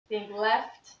Think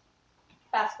left,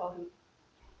 basketball hoop.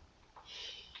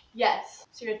 Yes.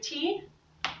 So your T,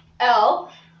 L,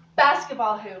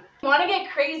 basketball hoop. You want to get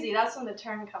crazy, that's when the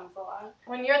turn comes along.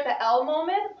 When you're at the L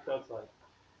moment, So it's like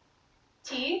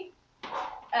T,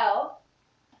 L,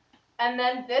 and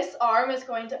then this arm is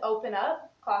going to open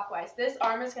up clockwise. This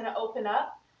arm is going to open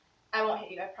up. I won't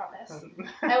hit you, I promise.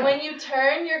 And when you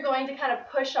turn, you're going to kind of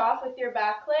push off with your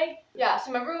back leg. Yeah,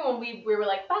 so remember when we were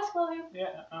like, basketball hoop?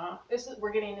 Yeah,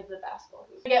 We're getting into the basketball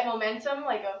hoop. You get momentum,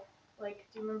 do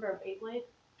you remember a Beyblade?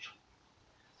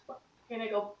 You're going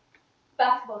to go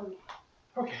basketball hoop.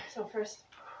 Okay. So first,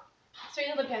 straight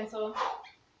to the pencil.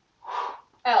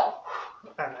 L.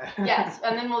 Yes,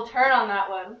 and then we'll turn on that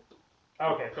one.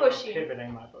 Okay, so Pushing. I'm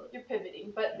pivoting my foot. You're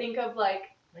pivoting, but think of like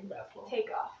Think basketball. take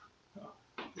off.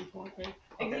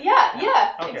 Okay.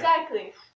 Yeah, Okay. exactly.